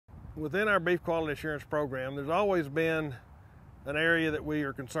within our beef quality assurance program, there's always been an area that we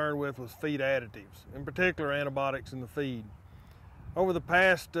are concerned with feed additives, in particular antibiotics in the feed. Over the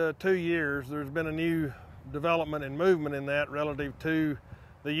past 2 years, there's been a new development and movement in that relative to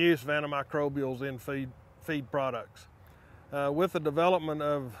the use of antimicrobials in feed products. With the development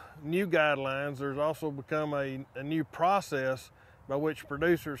of new guidelines, there's also become a new process by which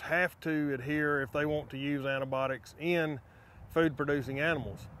producers have to adhere if they want to use antibiotics in food-producing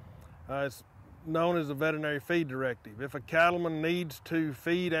animals. It's known as the Veterinary Feed Directive. If a cattleman needs to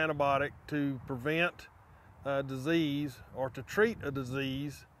feed antibiotic to prevent a disease or to treat a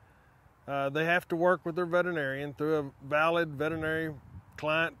disease, they have to work with their veterinarian through a valid veterinary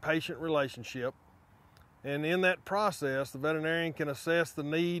client-patient relationship. And in that process, the veterinarian can assess the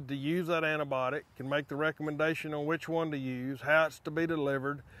need to use that antibiotic, can make the recommendation on which one to use, how it's to be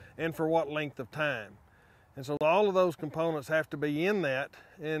delivered, and for what length of time. And so all of those components have to be in that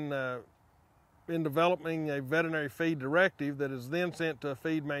in developing a veterinary feed directive that is then sent to a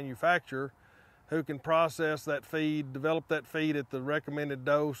feed manufacturer who can process that feed, develop that feed at the recommended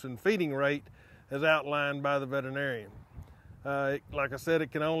dose and feeding rate as outlined by the veterinarian. Like I said,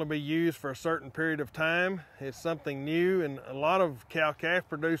 it can only be used for a certain period of time. It's something new, and a lot of cow-calf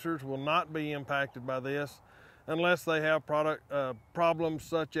producers will not be impacted by this unless they have problems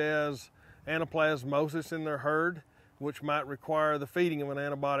such as anaplasmosis in their herd, which might require the feeding of an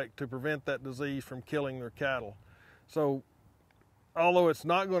antibiotic to prevent that disease from killing their cattle. So, although it's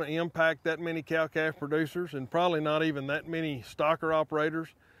not going to impact that many cow-calf producers and probably not even that many stocker operators,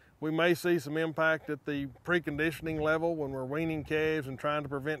 we may see some impact at the preconditioning level when we're weaning calves and trying to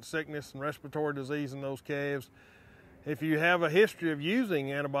prevent sickness and respiratory disease in those calves. If you have a history of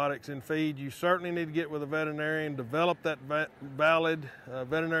using antibiotics in feed, you certainly need to get with a veterinarian, develop that valid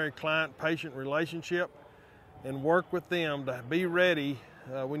veterinary client-patient relationship, and work with them to be ready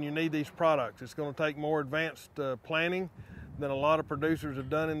when you need these products. It's going to take more advanced planning than a lot of producers have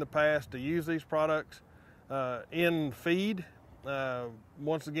done in the past to use these products in feed.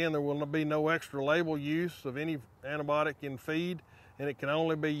 Once again, there will be no extra label use of any antibiotic in feed, and it can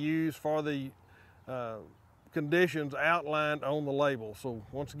only be used for the conditions outlined on the label. So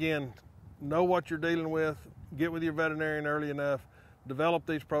once again, know what you're dealing with, get with your veterinarian early enough, develop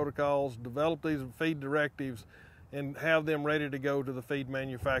these protocols, develop these feed directives, and have them ready to go to the feed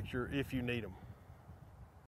manufacturer if you need them.